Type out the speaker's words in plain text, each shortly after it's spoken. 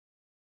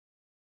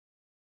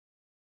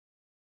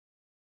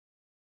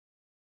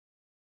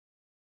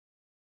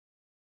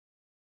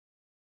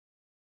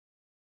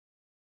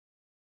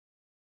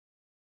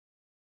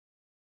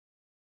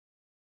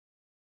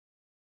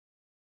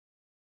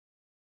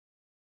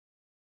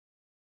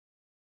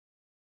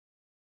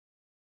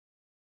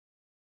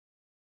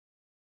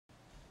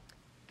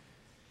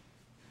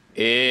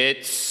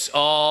It's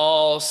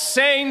All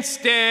Saints'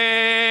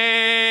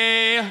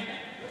 Day.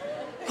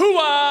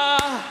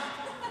 Hooah!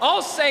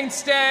 All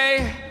Saints'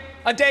 Day,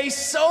 a day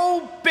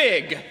so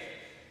big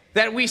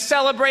that we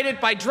celebrate it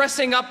by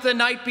dressing up the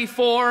night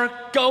before,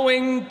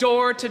 going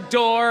door to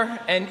door,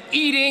 and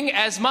eating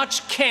as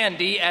much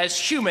candy as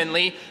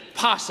humanly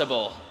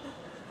possible.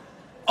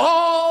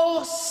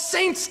 All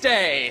Saints'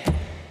 Day.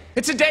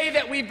 It's a day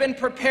that we've been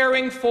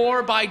preparing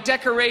for by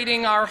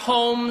decorating our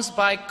homes,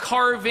 by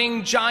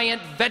carving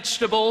giant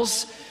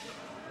vegetables,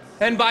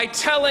 and by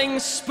telling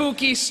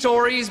spooky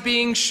stories,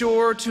 being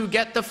sure to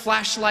get the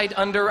flashlight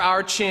under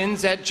our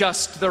chins at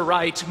just the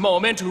right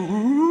moment.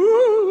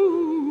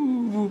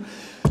 Ooh.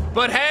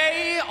 But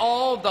hey,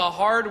 all the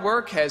hard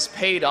work has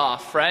paid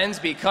off, friends,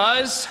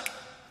 because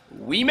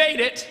we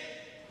made it.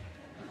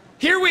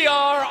 Here we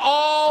are,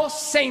 All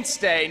Saints'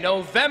 Day,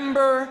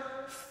 November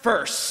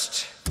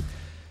 1st.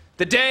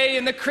 The day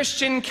in the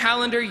Christian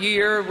calendar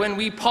year when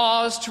we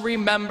pause to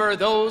remember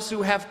those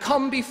who have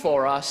come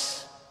before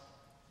us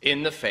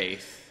in the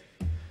faith.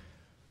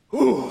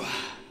 Ooh.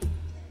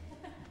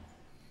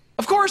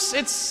 Of course,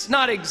 it's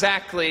not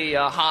exactly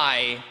a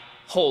high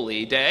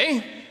holy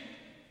day.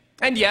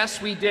 And yes,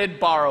 we did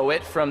borrow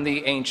it from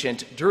the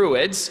ancient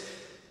Druids,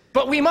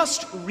 but we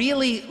must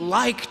really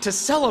like to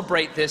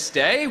celebrate this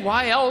day.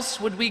 Why else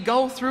would we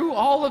go through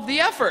all of the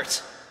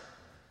effort?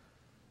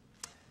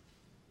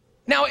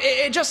 Now,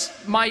 it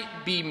just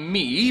might be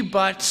me,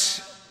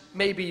 but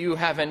maybe you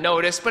haven't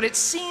noticed, but it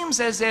seems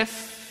as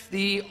if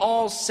the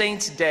All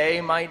Saints'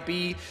 Day might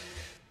be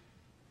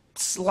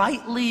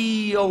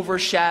slightly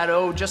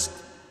overshadowed, just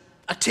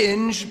a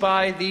tinge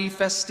by the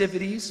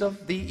festivities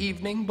of the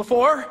evening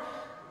before.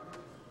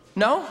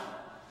 No?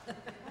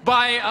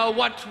 By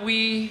what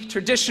we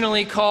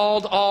traditionally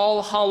called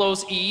All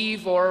Hallows'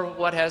 Eve, or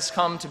what has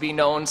come to be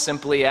known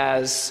simply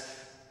as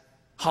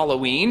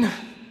Halloween.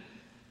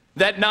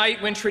 That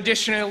night when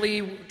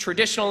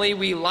traditionally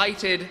we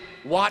lighted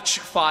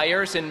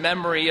watchfires in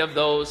memory of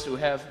those who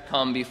have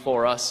come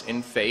before us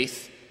in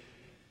faith.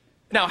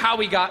 Now, how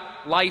we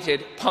got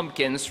lighted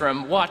pumpkins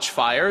from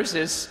watchfires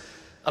is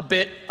a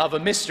bit of a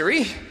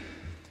mystery,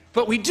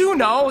 but we do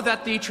know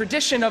that the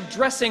tradition of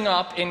dressing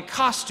up in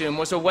costume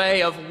was a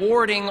way of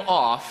warding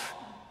off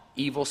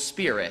evil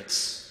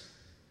spirits.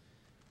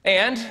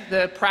 And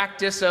the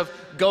practice of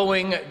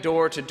going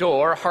door to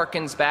door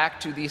harkens back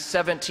to the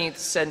 17th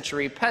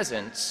century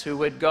peasants who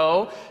would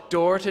go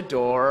door to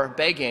door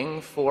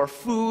begging for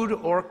food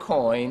or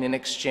coin in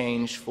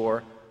exchange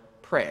for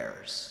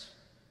prayers.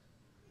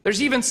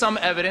 There's even some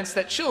evidence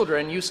that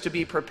children used to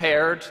be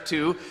prepared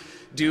to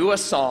do a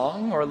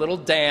song or a little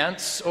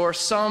dance or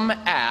some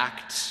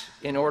act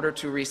in order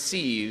to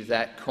receive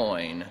that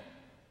coin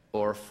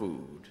or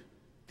food,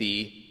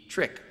 the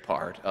trick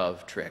part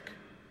of trick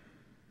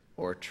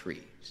or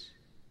treat.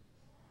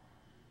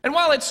 And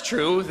while it's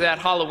true that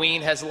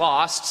Halloween has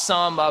lost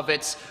some of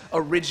its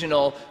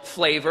original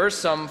flavors,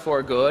 some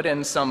for good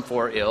and some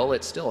for ill,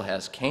 it still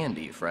has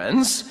candy,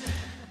 friends.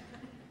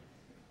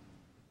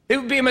 It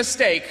would be a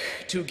mistake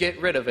to get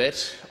rid of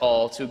it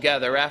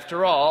altogether.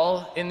 After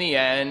all, in the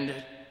end,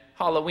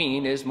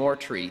 Halloween is more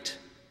treat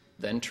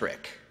than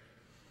trick.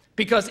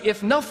 Because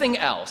if nothing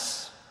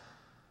else,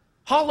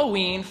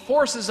 Halloween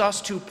forces us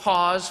to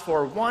pause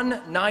for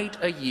one night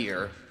a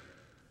year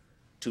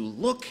to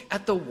look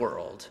at the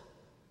world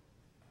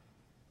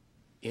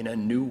in a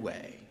new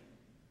way.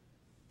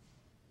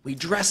 We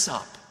dress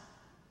up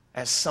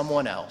as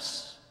someone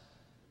else.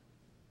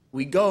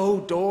 We go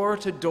door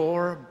to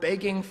door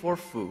begging for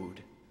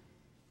food.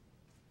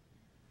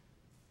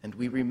 And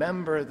we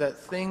remember that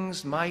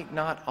things might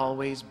not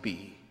always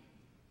be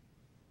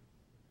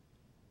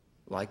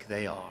like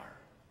they are.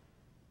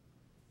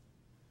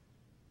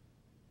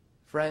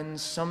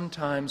 Friends,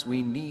 sometimes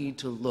we need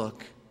to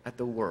look at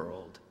the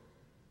world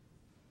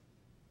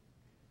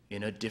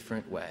in a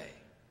different way.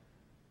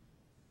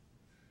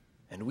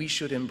 And we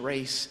should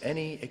embrace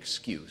any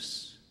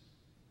excuse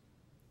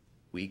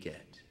we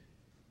get.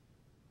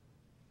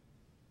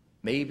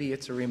 Maybe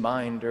it's a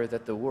reminder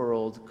that the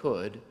world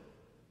could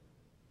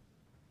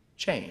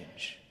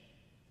change.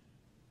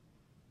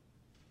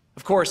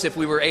 Of course, if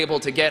we were able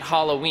to get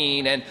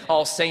Halloween and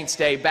All Saints'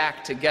 Day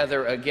back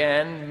together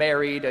again,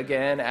 married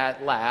again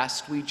at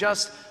last, we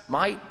just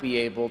might be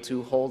able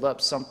to hold up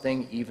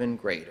something even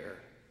greater.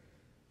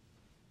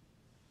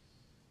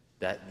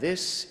 That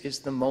this is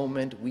the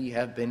moment we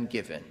have been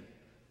given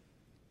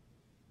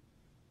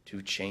to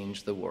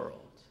change the world.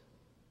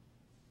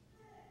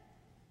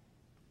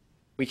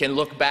 We can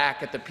look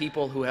back at the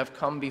people who have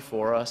come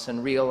before us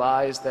and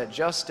realize that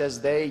just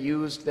as they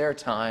used their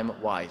time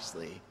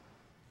wisely,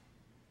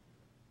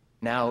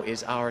 now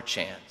is our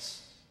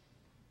chance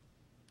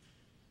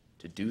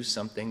to do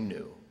something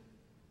new.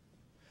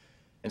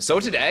 And so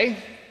today,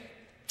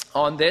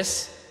 on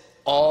this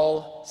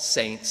All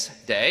Saints'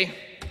 Day,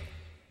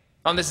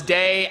 on this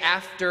day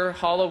after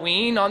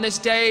Halloween, on this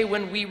day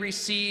when we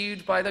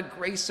received, by the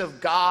grace of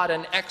God,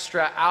 an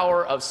extra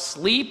hour of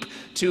sleep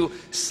to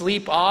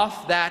sleep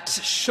off that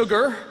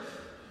sugar,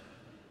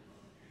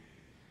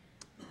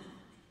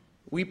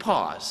 we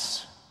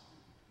pause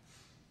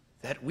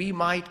that we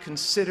might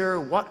consider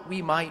what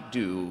we might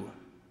do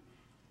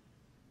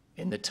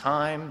in the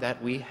time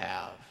that we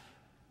have.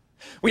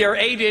 We are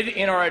aided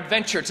in our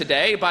adventure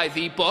today by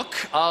the book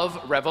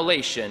of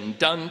Revelation.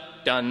 Dun,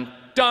 dun,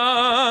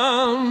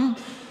 dun!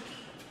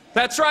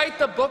 That's right,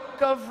 the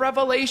book of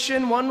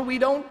Revelation, one we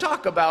don't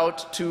talk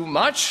about too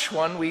much,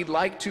 one we'd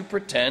like to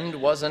pretend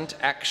wasn't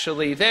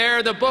actually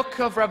there. The book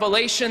of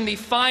Revelation, the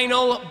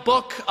final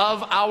book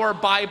of our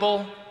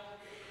Bible.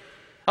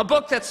 A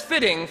book that's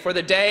fitting for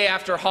the day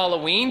after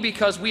Halloween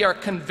because we are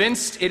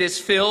convinced it is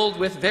filled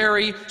with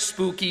very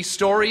spooky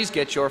stories.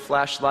 Get your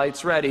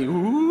flashlights ready.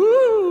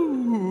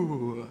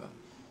 Ooh.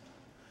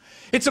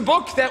 It's a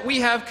book that we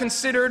have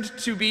considered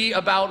to be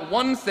about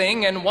one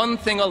thing and one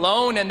thing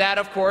alone, and that,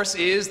 of course,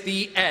 is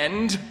the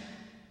end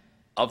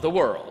of the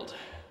world.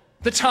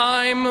 The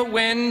time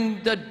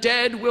when the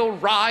dead will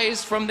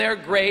rise from their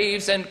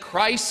graves and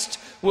Christ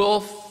will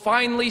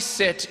finally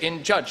sit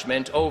in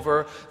judgment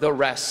over the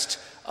rest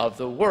of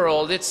the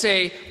world. It's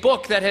a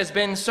book that has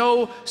been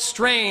so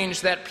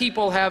strange that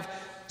people have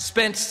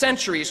spent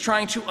centuries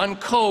trying to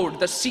uncode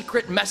the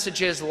secret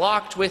messages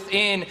locked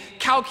within,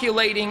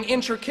 calculating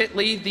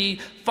intricately the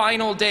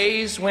final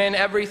days when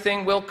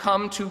everything will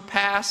come to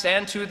pass,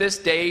 and to this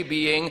day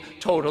being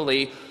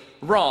totally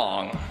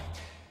wrong.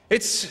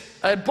 It's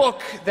a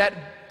book that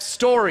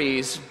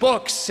stories,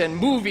 books, and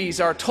movies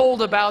are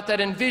told about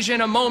that envision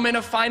a moment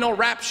of final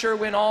rapture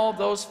when all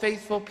those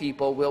faithful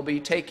people will be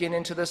taken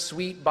into the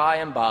sweet by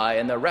and by,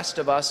 and the rest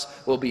of us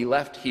will be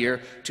left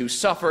here to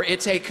suffer.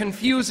 It's a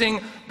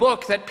confusing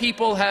book that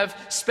people have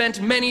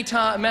spent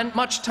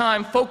much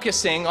time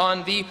focusing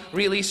on the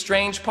really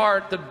strange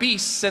part, the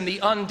beasts and the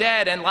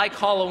undead, and like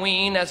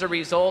Halloween, as a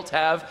result,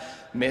 have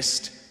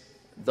missed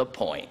the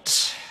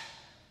point.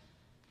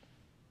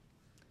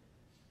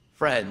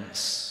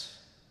 Friends,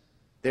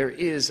 there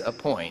is a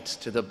point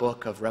to the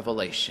book of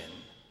Revelation,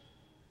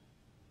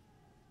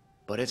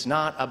 but it's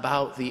not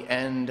about the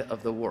end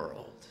of the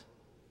world.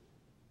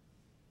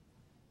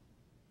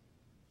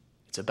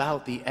 It's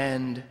about the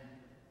end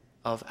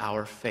of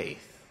our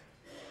faith.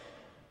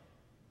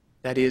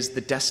 That is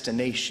the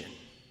destination,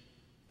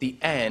 the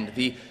end,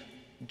 the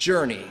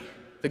journey,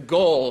 the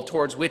goal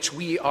towards which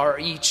we are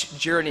each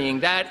journeying.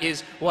 That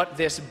is what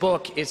this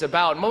book is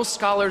about. Most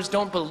scholars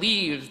don't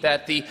believe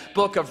that the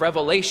book of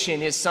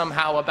Revelation is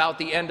somehow about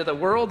the end of the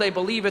world. They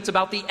believe it's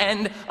about the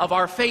end of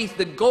our faith,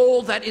 the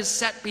goal that is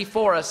set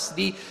before us,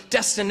 the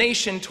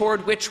destination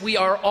toward which we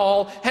are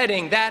all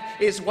heading. That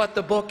is what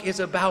the book is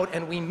about,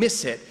 and we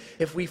miss it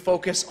if we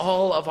focus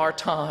all of our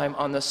time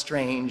on the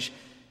strange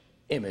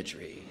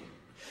imagery.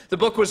 The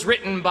book was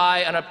written by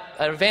an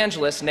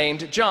evangelist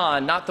named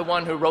John, not the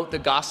one who wrote the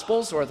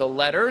Gospels or the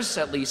letters,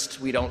 at least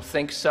we don't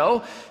think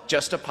so,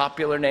 just a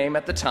popular name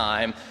at the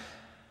time.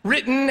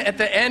 Written at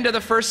the end of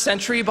the first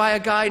century by a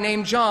guy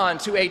named John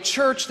to a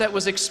church that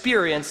was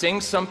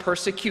experiencing some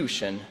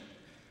persecution.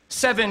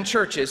 7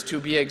 churches, to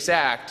be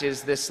exact,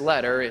 is this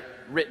letter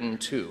written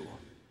to.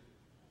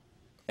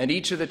 And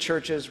each of the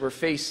churches were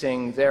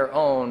facing their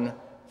own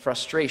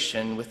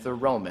frustration with the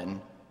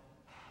Roman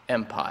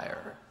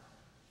Empire.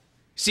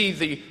 See,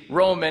 the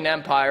Roman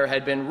Empire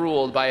had been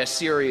ruled by a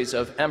series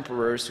of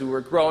emperors who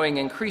were growing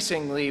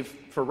increasingly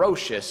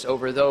ferocious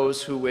over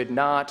those who would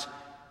not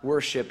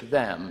worship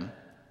them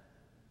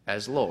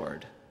as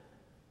Lord,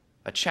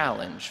 a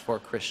challenge for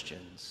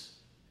Christians.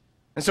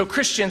 And so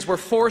Christians were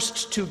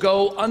forced to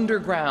go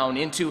underground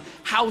into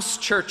house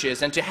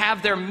churches and to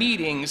have their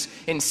meetings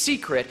in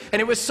secret. And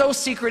it was so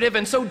secretive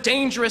and so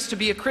dangerous to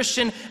be a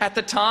Christian at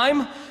the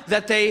time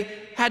that they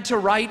had to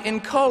write in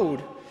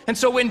code. And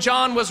so when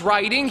John was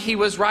writing, he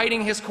was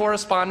writing his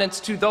correspondence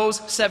to those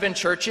 7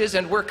 churches,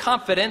 and we're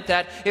confident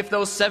that if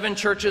those 7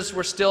 churches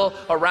were still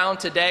around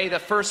today, the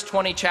first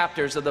 20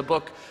 chapters of the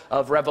book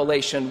of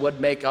Revelation would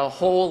make a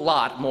whole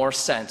lot more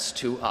sense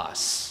to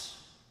us.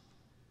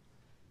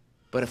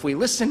 But if we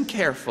listen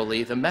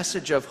carefully, the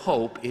message of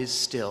hope is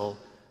still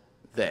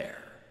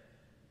there.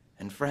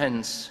 And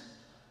friends,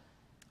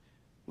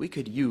 we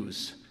could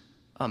use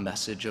a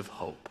message of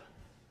hope.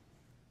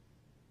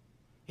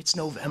 It's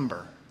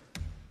November.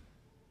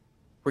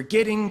 We're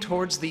getting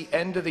towards the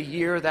end of the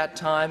year, that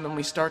time, and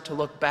we start to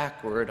look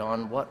backward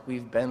on what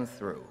we've been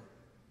through.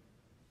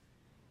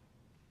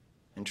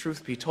 And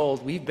truth be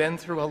told, we've been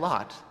through a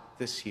lot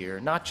this year,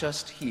 not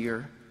just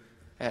here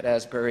at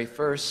Asbury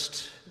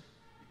First,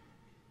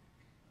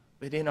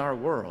 but in our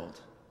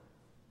world.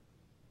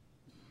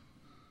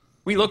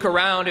 We look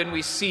around and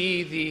we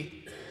see the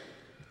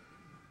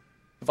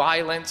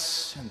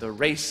violence and the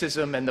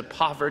racism and the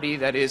poverty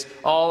that is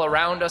all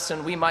around us,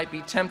 and we might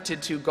be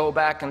tempted to go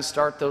back and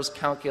start those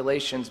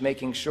calculations,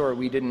 making sure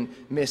we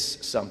didn't miss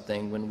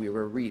something when we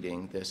were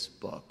reading this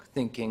book,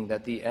 thinking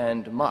that the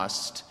end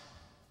must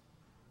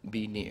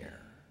be near.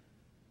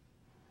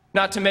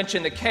 Not to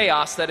mention the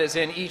chaos that is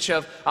in each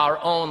of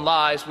our own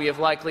lives. We have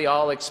likely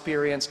all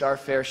experienced our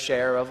fair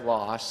share of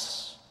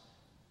loss,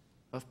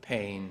 of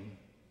pain,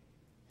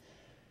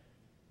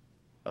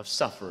 of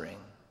suffering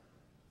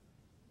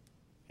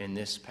in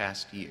this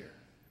past year.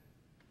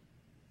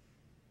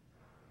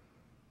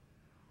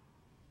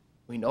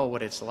 We know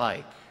what it's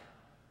like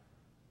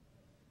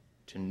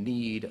to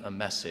need a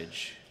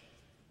message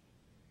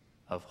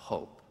of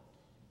hope.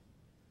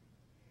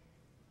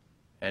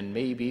 And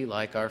maybe,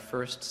 like our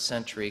first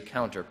century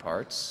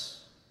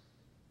counterparts,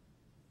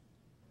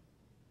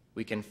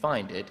 we can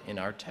find it in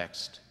our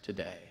text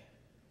today.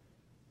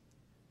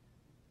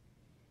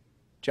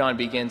 John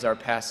begins our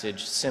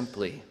passage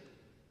simply.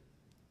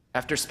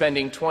 After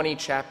spending 20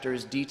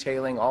 chapters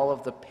detailing all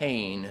of the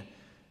pain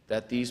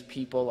that these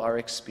people are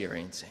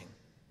experiencing,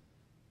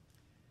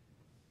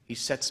 he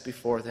sets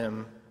before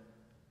them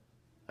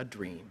a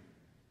dream,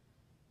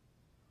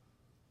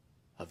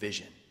 a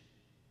vision.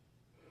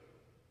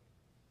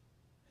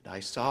 And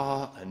I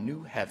saw a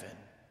new heaven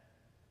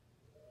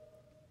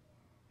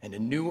and a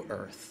new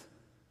earth.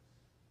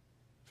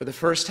 For the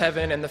first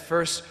heaven and the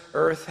first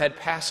earth had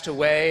passed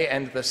away,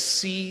 and the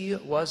sea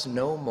was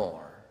no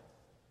more.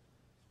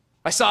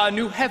 I saw a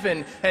new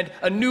heaven and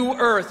a new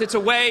earth. It's a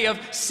way of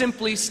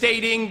simply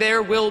stating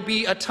there will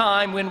be a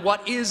time when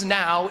what is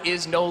now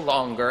is no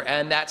longer,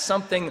 and that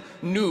something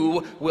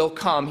new will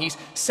come. He's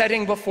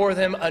setting before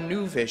them a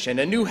new vision,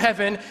 a new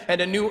heaven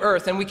and a new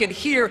earth. And we can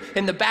hear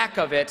in the back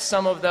of it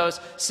some of those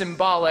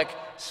symbolic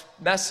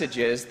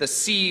messages. The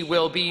sea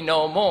will be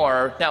no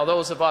more. Now,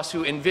 those of us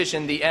who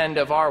envision the end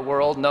of our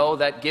world know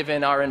that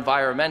given our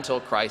environmental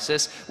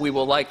crisis, we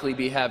will likely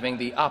be having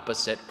the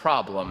opposite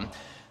problem.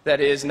 That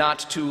is,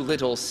 not too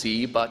little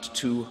sea, but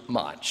too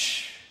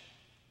much.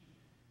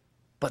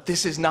 But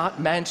this is not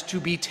meant to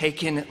be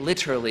taken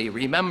literally.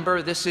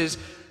 Remember, this is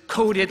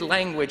coded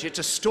language. It's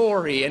a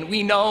story, and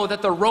we know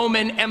that the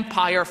Roman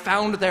Empire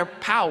found their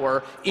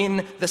power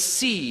in the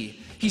sea.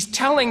 He's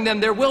telling them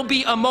there will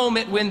be a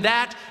moment when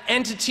that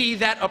entity,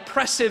 that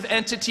oppressive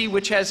entity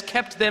which has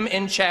kept them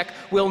in check,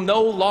 will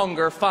no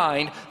longer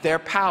find their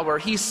power.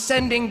 He's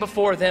sending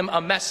before them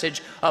a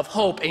message of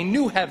hope, a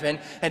new heaven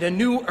and a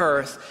new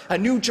earth, a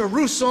new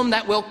Jerusalem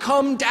that will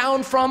come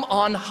down from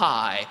on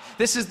high.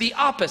 This is the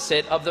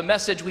opposite of the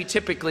message we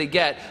typically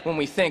get when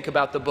we think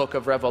about the book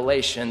of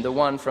Revelation, the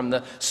one from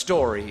the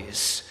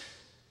stories,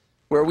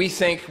 where we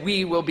think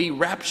we will be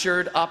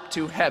raptured up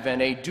to heaven,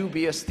 a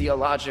dubious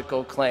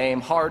theological claim,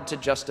 hard to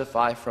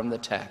justify from the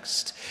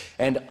text,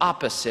 and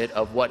opposite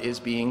of what is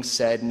being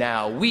said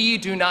now. We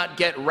do not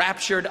get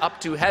raptured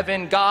up to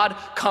heaven. God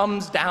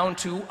comes down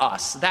to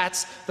us.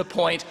 That's the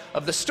point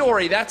of the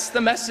story. That's the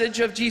message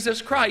of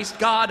Jesus Christ,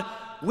 God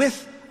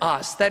with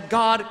us, that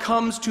God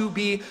comes to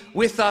be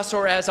with us,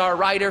 or as our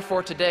writer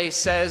for today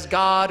says,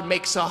 God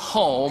makes a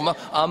home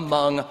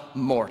among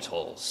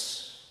mortals.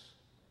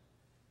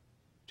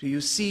 Do you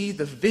see?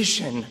 The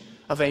vision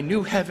of a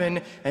new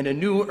heaven and a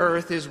new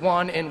earth is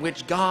one in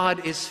which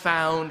God is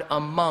found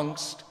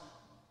amongst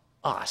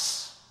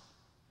us.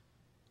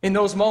 In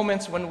those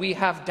moments when we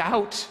have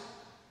doubt,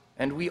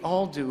 and we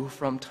all do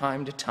from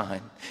time to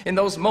time, in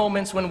those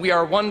moments when we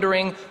are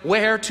wondering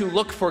where to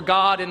look for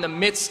God in the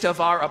midst of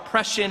our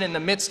oppression, in the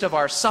midst of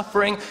our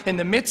suffering, in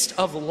the midst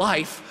of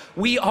life,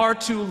 we are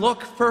to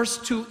look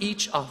first to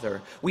each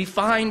other. We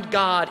find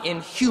God in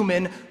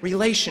human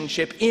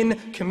relationship, in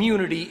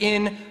community,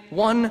 in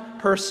one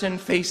person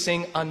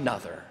facing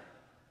another.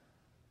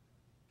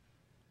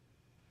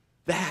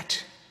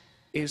 That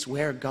is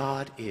where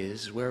God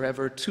is,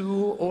 wherever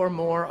two or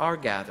more are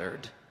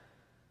gathered.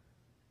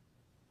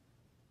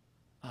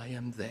 I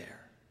am there.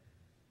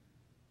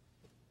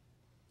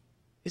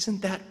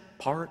 Isn't that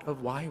part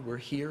of why we're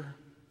here?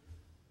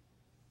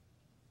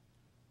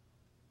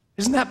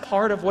 Isn't that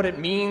part of what it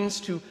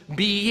means to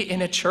be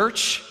in a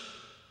church?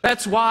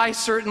 That's why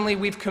certainly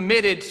we've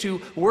committed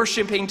to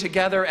worshiping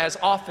together as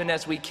often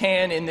as we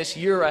can in this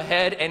year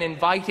ahead and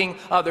inviting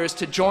others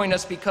to join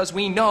us, because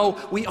we know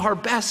we are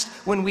best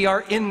when we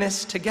are in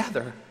this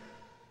together.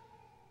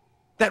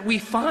 That we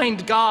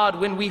find God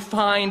when we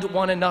find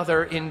one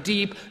another in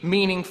deep,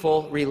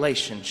 meaningful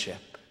relationship.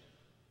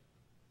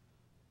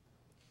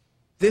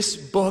 This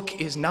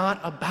book is not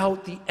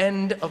about the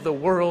end of the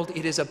world.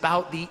 It is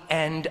about the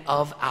end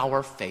of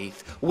our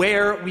faith,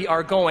 where we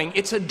are going.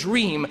 It's a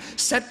dream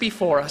set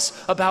before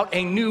us about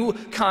a new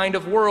kind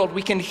of world.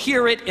 We can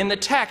hear it in the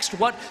text,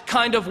 what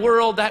kind of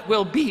world that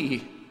will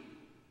be.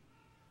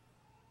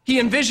 He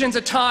envisions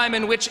a time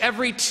in which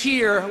every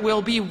tear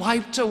will be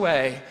wiped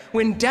away,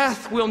 when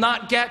death will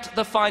not get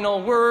the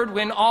final word,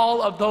 when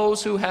all of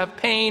those who have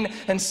pain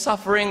and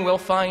suffering will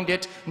find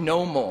it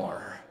no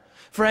more.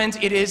 Friends,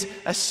 it is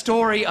a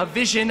story, a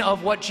vision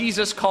of what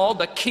Jesus called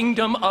the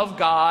kingdom of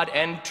God,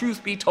 and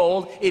truth be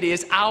told, it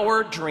is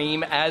our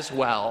dream as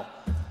well.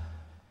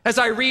 As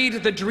I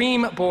read the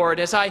dream board,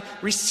 as I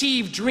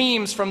receive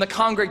dreams from the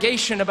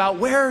congregation about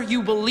where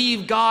you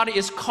believe God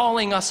is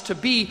calling us to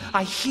be,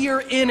 I hear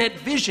in it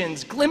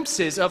visions,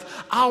 glimpses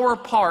of our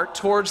part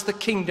towards the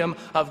kingdom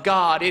of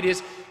God. It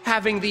is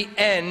having the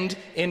end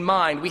in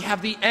mind. We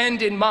have the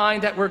end in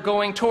mind that we're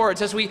going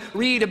towards. As we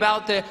read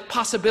about the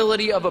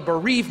possibility of a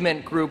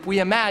bereavement group, we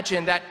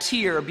imagine that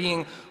tear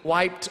being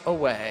wiped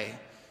away.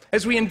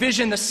 As we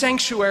envision the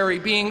sanctuary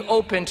being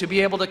open to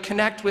be able to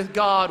connect with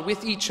God,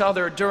 with each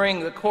other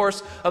during the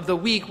course of the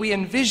week, we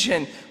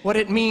envision what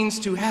it means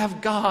to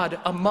have God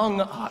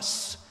among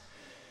us.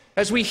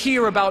 As we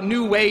hear about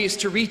new ways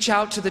to reach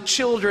out to the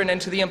children and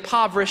to the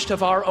impoverished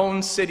of our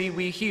own city,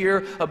 we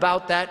hear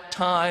about that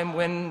time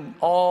when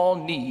all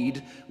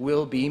need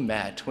will be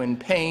met, when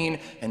pain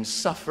and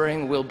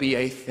suffering will be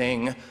a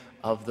thing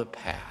of the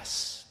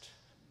past.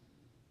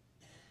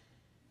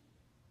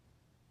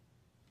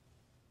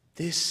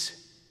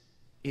 This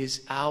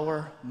is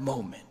our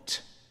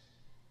moment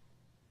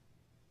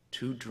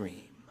to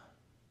dream.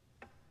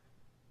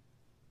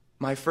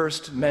 My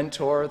first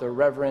mentor, the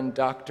Reverend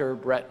Dr.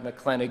 Brett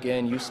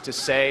McClanagan, used to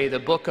say the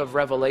book of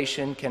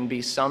Revelation can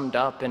be summed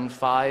up in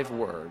 5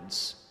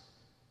 words.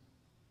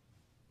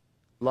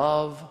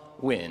 Love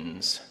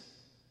wins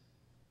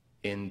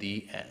in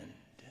the end.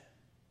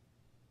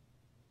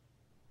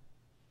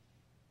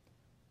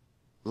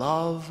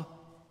 Love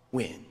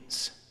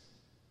wins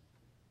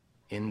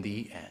in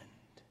the end.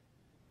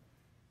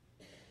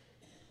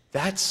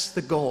 That's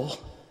the goal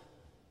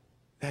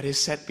that is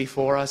set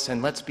before us,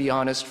 and let's be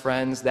honest,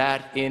 friends,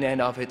 that in and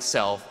of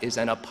itself is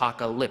an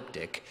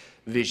apocalyptic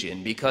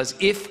vision, because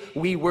if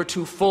we were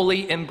to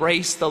fully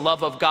embrace the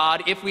love of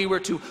God, if we were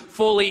to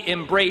fully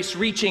embrace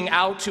reaching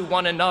out to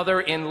one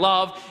another in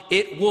love,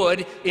 it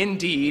would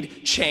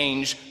indeed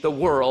change the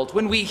world.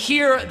 When we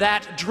hear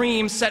that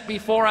dream set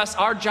before us,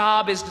 our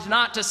job is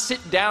not to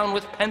sit down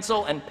with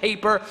pencil and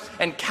paper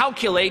and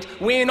calculate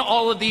when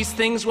all of these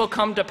things will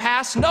come to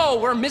pass. No,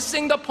 we're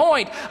missing the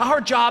point. Our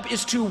job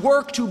is to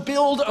work to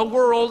build a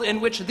world in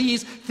which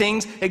these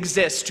things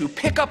exist, to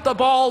pick up the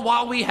ball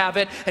while we have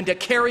it and to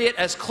carry it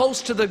as close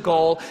to the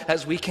goal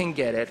as we can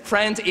get it.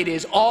 Friends, it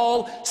is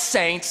All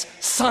Saints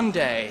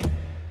Sunday.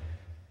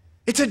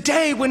 It's a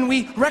day when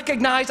we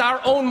recognize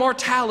our own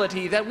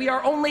mortality, that we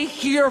are only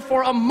here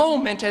for a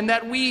moment and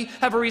that we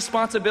have a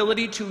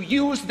responsibility to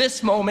use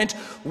this moment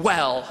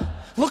well.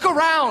 Look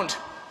around.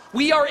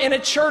 We are in a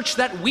church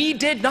that we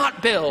did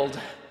not build.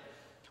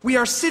 We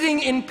are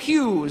sitting in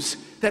pews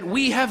that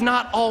we have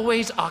not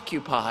always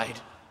occupied.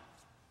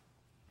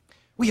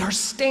 We are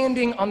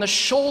standing on the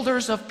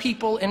shoulders of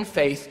people in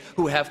faith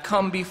who have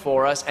come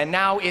before us, and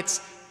now it's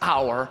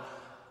our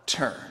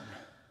turn.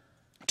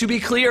 To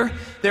be clear,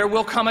 there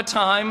will come a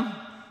time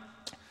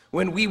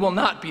when we will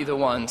not be the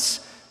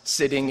ones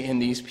sitting in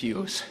these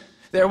pews.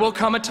 There will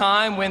come a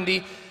time when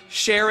the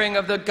sharing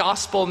of the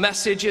gospel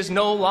message is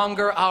no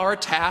longer our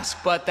task,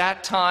 but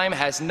that time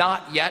has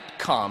not yet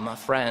come,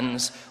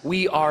 friends.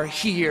 We are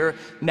here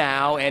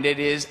now, and it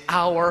is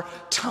our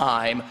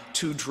time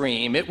to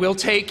dream. It will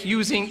take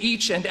using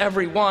each and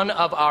every one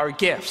of our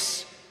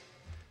gifts,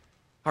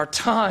 our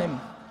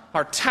time,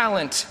 our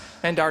talent,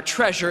 and our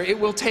treasure. It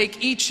will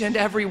take each and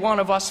every one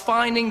of us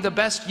finding the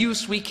best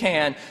use we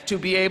can to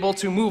be able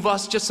to move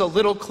us just a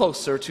little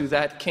closer to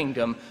that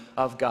kingdom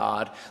of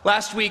God.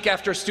 Last week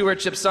after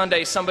Stewardship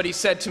Sunday, somebody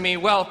said to me,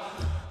 well,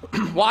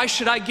 why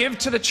should I give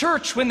to the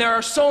church when there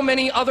are so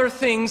many other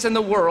things in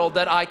the world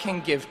that I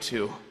can give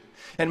to?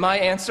 And my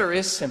answer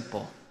is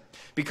simple: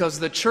 because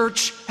the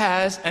church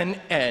has an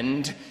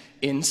end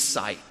in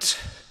sight.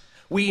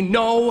 We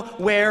know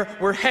where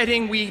we're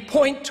heading. We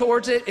point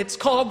towards it. It's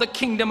called the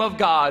kingdom of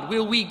God.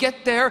 Will we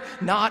get there?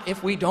 Not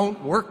if we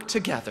don't work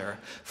together.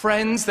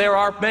 Friends, there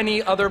are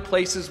many other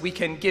places we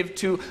can give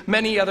to,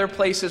 many other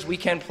places we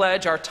can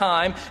pledge our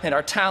time and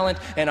our talent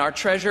and our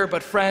treasure.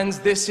 But friends,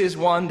 this is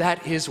one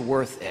that is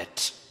worth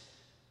it.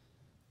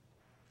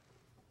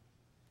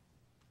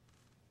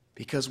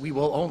 Because we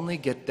will only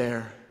get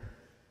there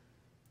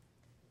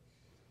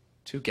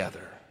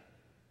together.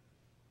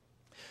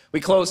 We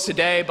close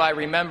today by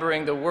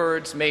remembering the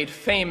words made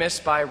famous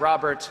by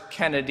Robert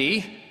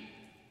Kennedy,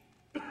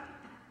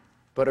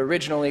 but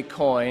originally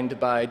coined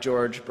by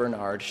George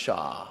Bernard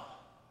Shaw.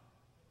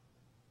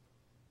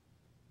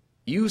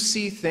 You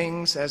see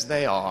things as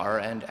they are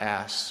and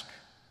ask,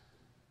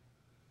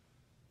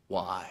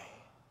 why?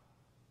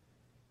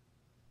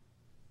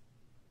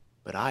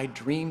 But I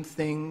dream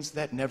things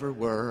that never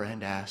were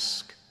and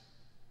ask,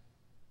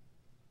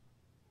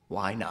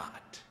 why not?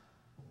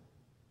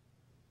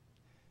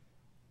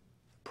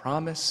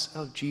 Promise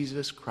of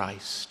Jesus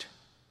Christ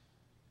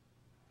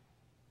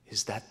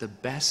is that the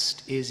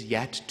best is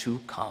yet to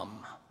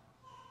come.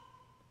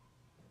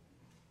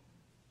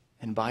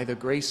 And by the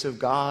grace of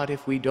God,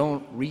 if we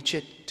don't reach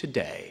it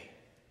today,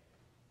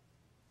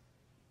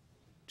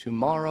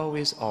 tomorrow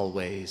is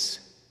always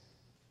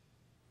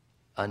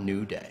a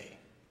new day.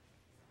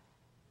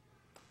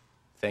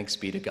 Thanks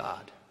be to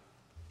God.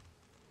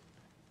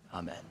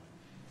 Amen.